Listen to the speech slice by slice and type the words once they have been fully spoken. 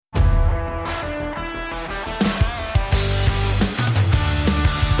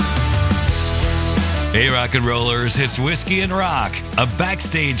Hey, rock and rollers, it's Whiskey and Rock, a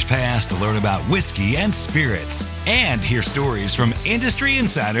backstage pass to learn about whiskey and spirits and hear stories from industry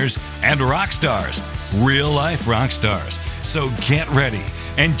insiders and rock stars, real life rock stars. So get ready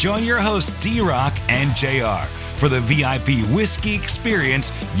and join your hosts D-Rock and JR for the VIP whiskey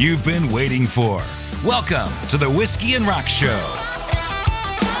experience you've been waiting for. Welcome to the Whiskey and Rock Show.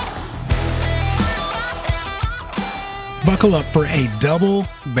 Buckle up for a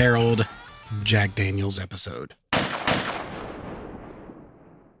double-barreled Jack Daniels episode.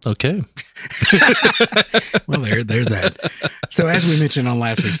 Okay. Well, there's that. So as we mentioned on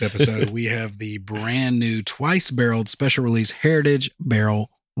last week's episode, we have the brand new twice-barreled special release Heritage Barrel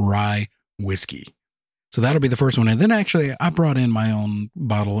Rye Whiskey. So that'll be the first one. And then actually, I brought in my own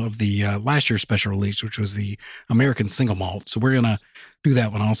bottle of the last year's special release, which was the American Single Malt. So we're going to do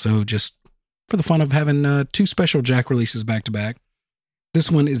that one also just for the fun of having two special Jack releases back-to-back. This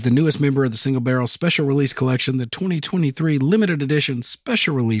one is the newest member of the Single Barrel Special Release Collection. The 2023 Limited Edition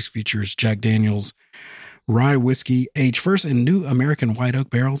Special Release features Jack Daniels Rye Whiskey, aged first in new American White Oak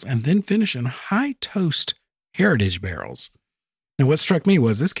barrels and then finished in high toast Heritage barrels. And what struck me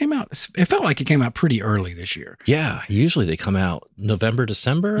was this came out, it felt like it came out pretty early this year. Yeah. Usually they come out November,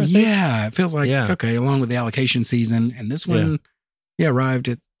 December. I think. Yeah. It feels like, okay, along with the allocation season. And this one,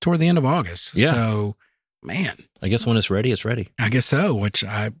 arrived toward the end of August. Yeah. So, man. I guess when it's ready, it's ready. I guess so, which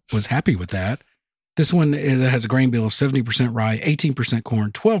I was happy with that. This one has a grain bill of 70% rye, 18%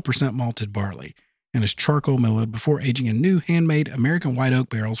 corn, 12% malted barley, and is charcoal mellowed before aging in new handmade American White Oak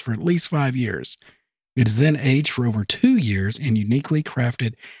barrels for at least 5 years. It is then aged for over 2 years in uniquely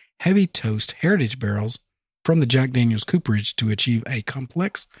crafted heavy toast heritage barrels from the Jack Daniels cooperage to achieve a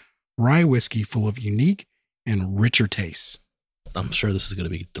complex rye whiskey full of unique and richer tastes. I'm sure this is going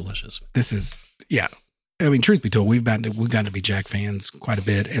to be delicious. This is, I mean, truth be told, we've gotten to be Jack fans quite a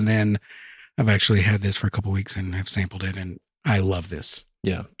bit. And then I've actually had this for a couple of weeks and have sampled it. And I love this.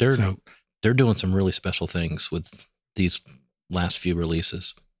 Yeah. They're doing some really special things with these last few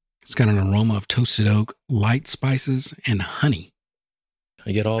releases. It's got an aroma of toasted oak, light spices, and honey.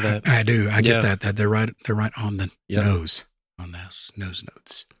 I get all that. I do. I get that they're right on the nose, on those nose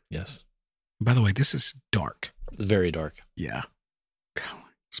notes. Yes. By the way, this is dark. It's very dark. Yeah. God,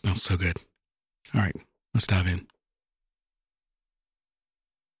 it smells so good. All right. Let's dive in.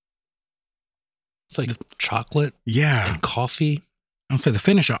 It's like chocolate and coffee. I'll say the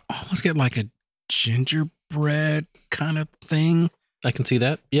finish, I almost get like a gingerbread kind of thing. I can see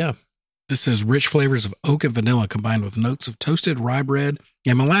that. Yeah. This says rich flavors of oak and vanilla combined with notes of toasted rye bread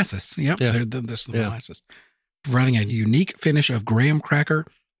and molasses. Yep. Yeah. This is the molasses. Providing a unique finish of graham cracker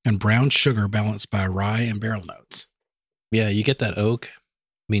and brown sugar balanced by rye and barrel notes. Yeah. You get that oak.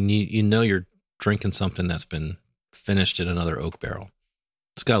 I mean, you know you're drinking something that's been finished in another oak barrel.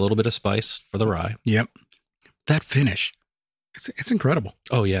 It's got a little bit of spice for the rye. Yep. That finish, it's incredible.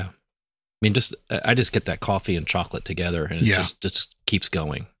 Oh yeah. I mean, I just get that coffee and chocolate together and it just keeps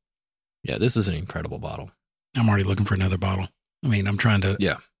going. Yeah. This is an incredible bottle. I'm already looking for another bottle. I mean, I'm trying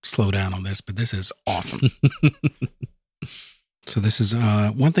to slow down on this, but this is awesome. So this is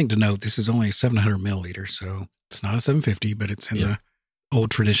one thing to note. This is only a 700 milliliter. So it's not a 750, but it's in the old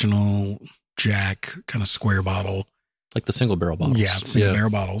traditional Jack kind of square bottle, like the single barrel bottles. Yeah, single barrel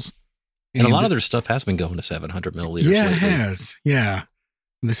bottles. And a lot of their stuff has been going to 700 milliliters. Yeah, lately. it has. Yeah,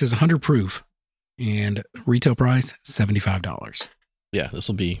 this is 100 proof, and retail price $75. Yeah, this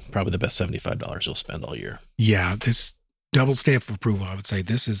will be probably the best $75 you'll spend all year. Yeah, this double stamp of approval. I would say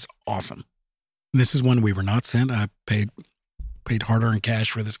this is awesome. This is one we were not sent. I paid hard-earned cash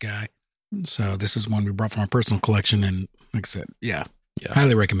for this guy, so this is one we brought from our personal collection, and like I said,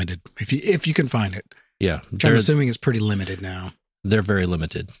 highly recommended if you can find it. Yeah. Which I'm assuming is pretty limited now. They're very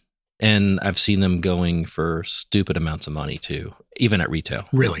limited. And I've seen them going for stupid amounts of money too, even at retail.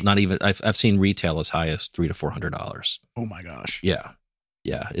 Really? Not even, I've seen retail as high as $300 to $400. Oh my gosh. Yeah.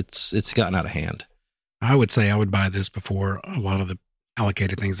 Yeah. It's gotten out of hand. I would say I would buy this before a lot of the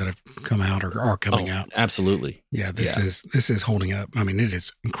allocated things that have come out or are coming out. Absolutely. Yeah. This is holding up. I mean, it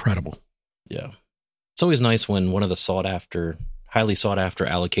is incredible. Yeah. It's always nice when one of the highly sought after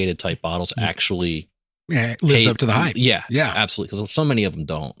allocated type bottles actually lives up to the hype. Yeah, absolutely. Because so many of them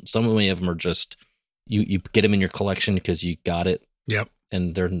don't. So many of them are just you get them in your collection because you got it. Yep.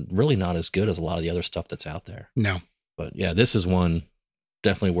 And they're really not as good as a lot of the other stuff that's out there. No. But yeah, this is one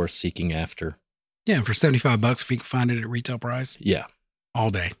definitely worth seeking after. Yeah, for $75 if you can find it at retail price. Yeah.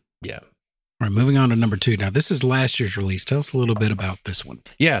 All day. Yeah. All right, moving on to number 2. Now, this is last year's release. Tell us a little bit about this one.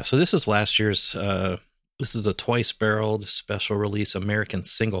 Yeah, so this is last year's. This is a twice barreled special release American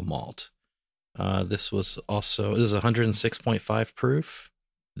Single Malt. This is 106.5 proof.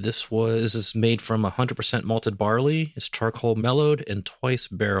 This is made from 100% malted barley. It's charcoal mellowed and twice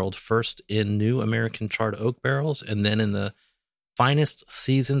barreled, first in new American charred oak barrels and then in the finest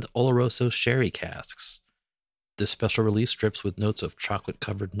seasoned Oloroso sherry casks. This special release drips with notes of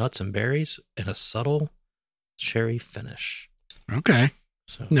chocolate-covered nuts and berries and a subtle sherry finish. Okay.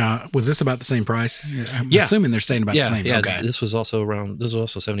 So, Now, was this about the same price? I'm Yeah. assuming they're staying about the same. Yeah, Okay. This was also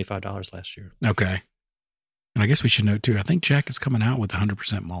 $75 last year. Okay. And I guess we should note too, I think Jack is coming out with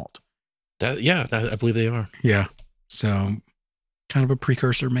 100% malt. I believe they are. Yeah. So kind of a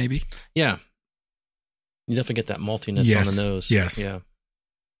precursor maybe. Yeah. You definitely get that maltiness Yes. on the nose. Yes. Yeah.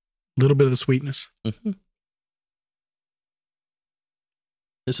 A little bit of the sweetness. Mm-hmm.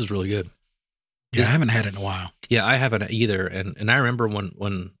 This is really good. Yeah, I haven't had it in a while. Yeah, I haven't either. And I remember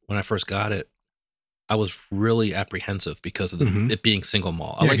when I first got it, I was really apprehensive because of it being single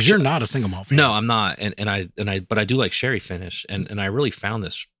malt. Yeah, because you're not a single malt fan. No, I'm not. But I do like sherry finish, and I really found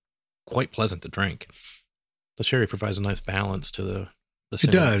this quite pleasant to drink. The sherry provides a nice balance to the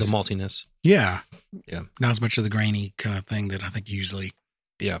It does. the maltiness. Yeah. Yeah. Not as much of the grainy kind of thing that I think you usually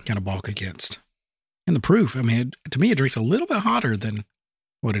Yeah. kind of balk against. And the proof, I mean, to me, it drinks a little bit hotter than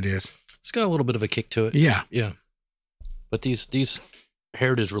what it is. It's got a little bit of a kick to it. Yeah. Yeah. But these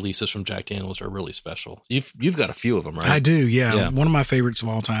heritage releases from Jack Daniel's are really special. You've got a few of them, right? I do. Yeah. Yeah. One of my favorites of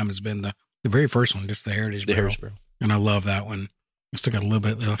all time has been the very first one, just the Heritage The Barrel. Heritage Barrel. And I love that one. I still got a little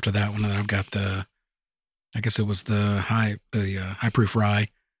bit left of that one. And then I've got I guess it was the high proof rye.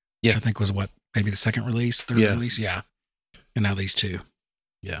 Yeah. Which I think was maybe the second release, third Yeah. release. Yeah. And now these two.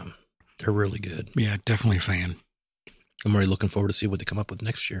 Yeah. They're really good. Yeah. Definitely a fan. I'm already looking forward to see what they come up with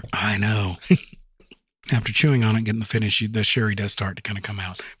next year. I know. After chewing on it, getting the finish, the sherry does start to kind of come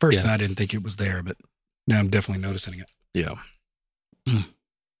out. First, I didn't think it was there, but now I'm definitely noticing it. Yeah.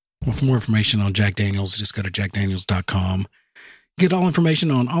 Well, for more information on Jack Daniels, just go to jackdaniels.com. Get all information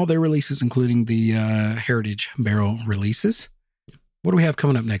on all their releases, including the Heritage Barrel releases. What do we have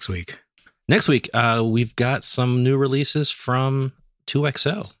coming up next week? Next week, we've got some new releases from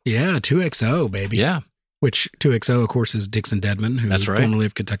 2XO. Yeah, 2XO, baby. Yeah, Which 2XO, of course, is Dixon Dedman, who That's is right. formerly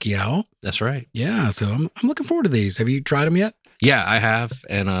of Kentucky Owl. that's right. Yeah, so I'm looking forward to these. Have you tried them yet? Yeah, I have,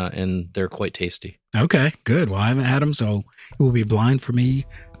 and they're quite tasty. Okay, good. Well, I haven't had them, so it will be blind for me.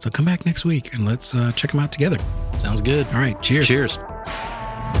 So come back next week and let's check them out together. Sounds good. All right, cheers. Cheers.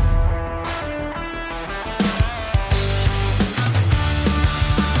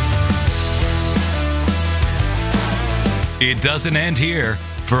 It doesn't end here.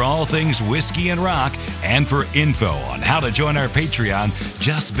 For all things whiskey and rock, and for info on how to join our Patreon,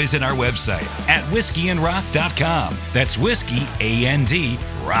 just visit our website at whiskeyandrock.com. That's whiskey, A-N-D,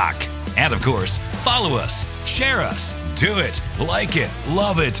 rock. And of course, follow us, share us, do it, like it,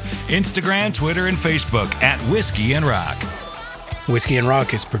 love it. Instagram, Twitter, and Facebook at Whiskey and Rock. Whiskey and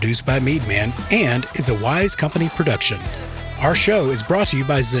Rock is produced by Meadman and is a Wise Company production. Our show is brought to you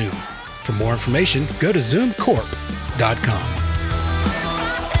by Zoom. For more information, go to zoomcorp.com.